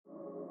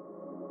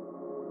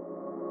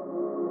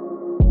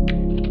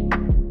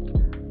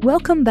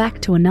Welcome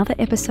back to another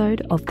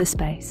episode of The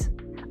Space,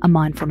 a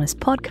mindfulness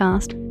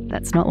podcast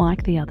that's not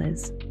like the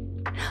others.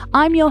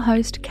 I'm your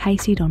host,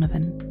 Casey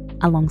Donovan.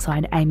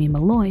 Alongside Amy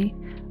Malloy,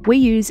 we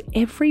use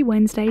every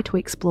Wednesday to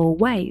explore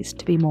ways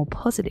to be more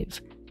positive,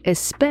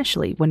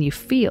 especially when you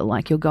feel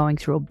like you're going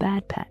through a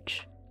bad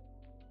patch.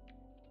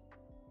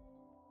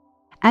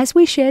 As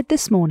we shared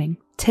this morning,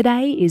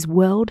 today is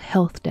World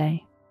Health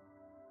Day.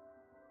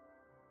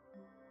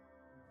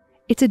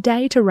 It's a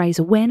day to raise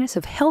awareness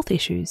of health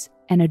issues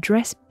and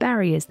address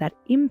barriers that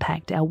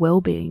impact our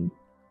well-being.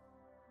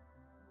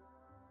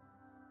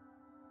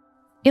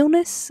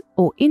 Illness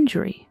or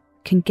injury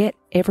can get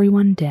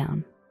everyone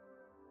down,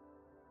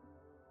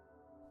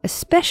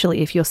 especially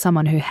if you're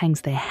someone who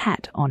hangs their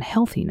hat on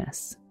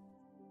healthiness.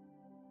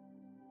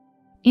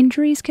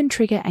 Injuries can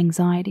trigger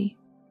anxiety,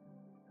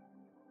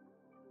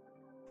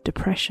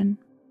 depression,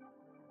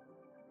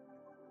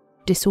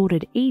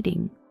 disordered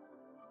eating,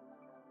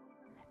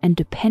 and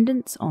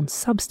dependence on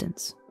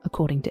substance,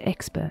 according to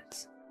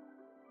experts.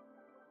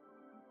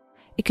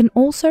 It can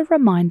also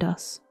remind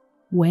us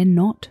we're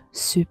not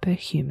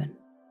superhuman.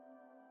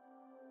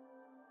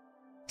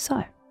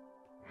 So,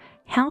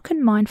 how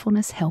can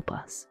mindfulness help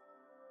us?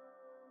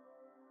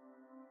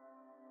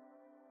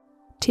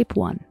 Tip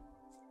 1.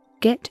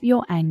 Get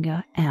your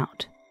anger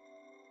out.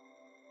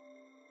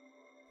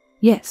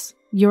 Yes,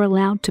 you're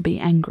allowed to be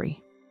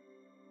angry.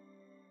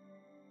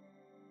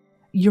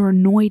 You're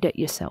annoyed at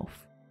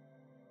yourself.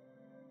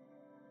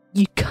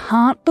 You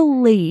can't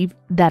believe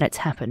that it's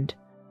happened.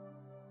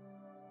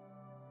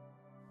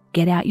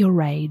 Get out your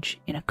rage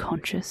in a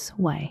conscious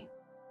way.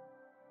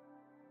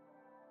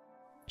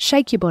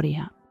 Shake your body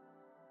out.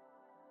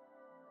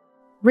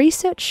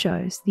 Research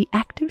shows the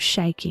act of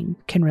shaking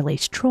can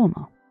release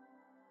trauma.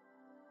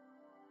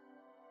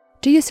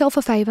 Do yourself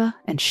a favour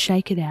and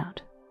shake it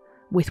out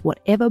with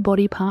whatever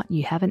body part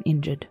you haven't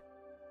injured.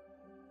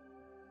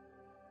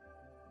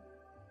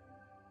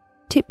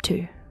 Tip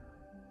 2.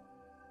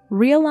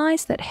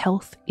 Realise that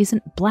health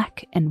isn't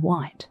black and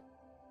white.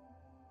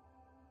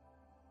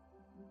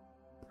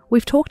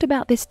 We've talked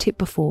about this tip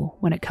before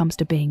when it comes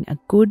to being a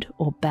good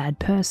or bad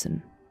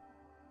person.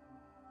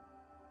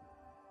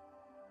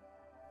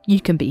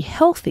 You can be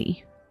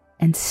healthy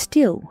and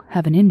still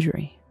have an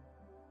injury.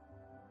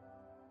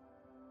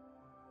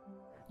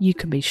 You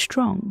can be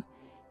strong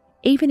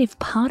even if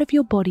part of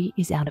your body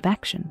is out of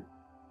action.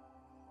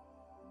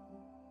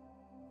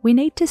 We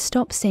need to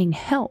stop seeing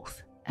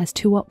health as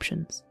two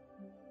options.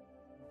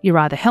 You're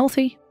either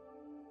healthy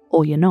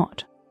or you're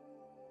not.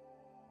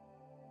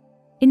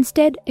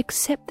 Instead,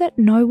 accept that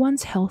no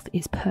one's health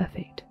is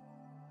perfect.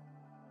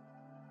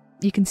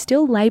 You can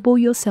still label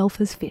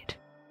yourself as fit,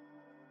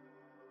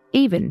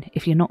 even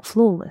if you're not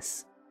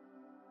flawless.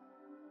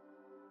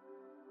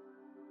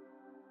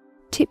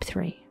 Tip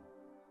 3.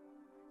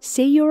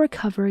 See your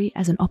recovery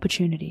as an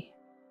opportunity.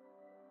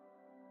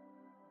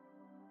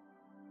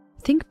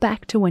 Think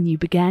back to when you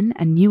began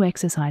a new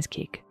exercise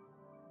kick,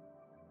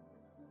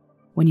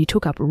 when you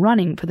took up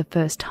running for the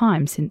first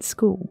time since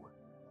school,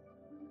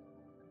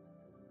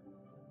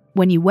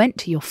 when you went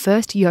to your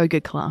first yoga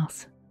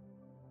class,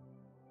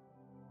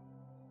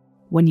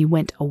 when you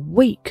went a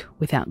week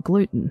without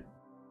gluten.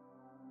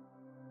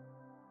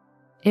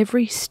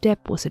 Every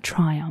step was a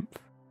triumph.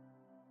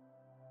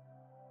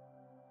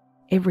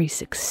 Every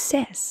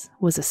success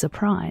was a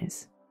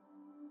surprise.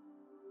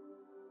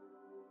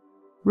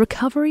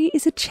 Recovery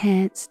is a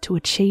chance to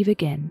achieve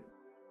again.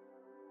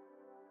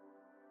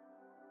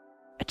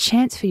 A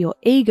chance for your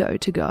ego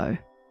to go,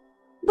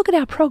 look at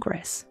our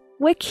progress,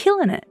 we're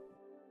killing it.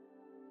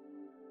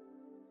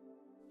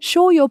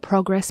 Sure, your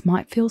progress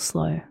might feel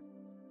slow,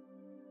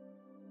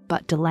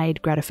 but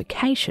delayed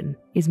gratification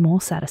is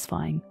more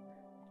satisfying,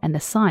 and the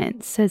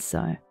science says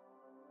so.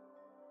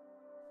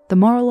 The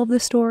moral of the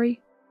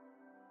story?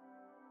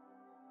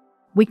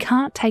 We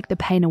can't take the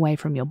pain away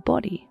from your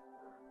body,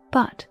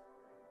 but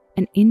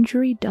an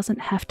injury doesn't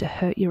have to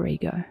hurt your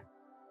ego.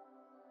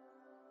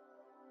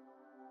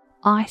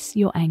 Ice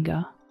your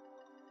anger.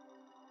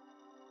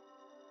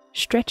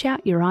 Stretch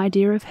out your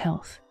idea of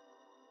health.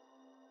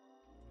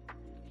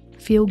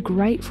 Feel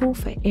grateful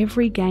for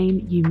every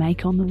gain you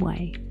make on the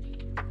way.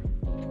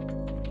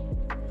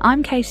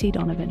 I'm Casey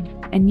Donovan,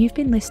 and you've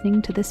been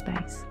listening to The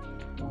Space.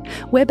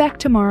 We're back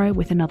tomorrow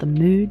with another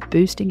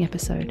mood-boosting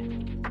episode.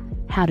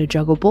 How to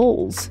juggle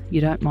balls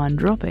you don't mind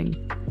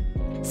dropping.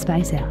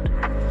 Space out.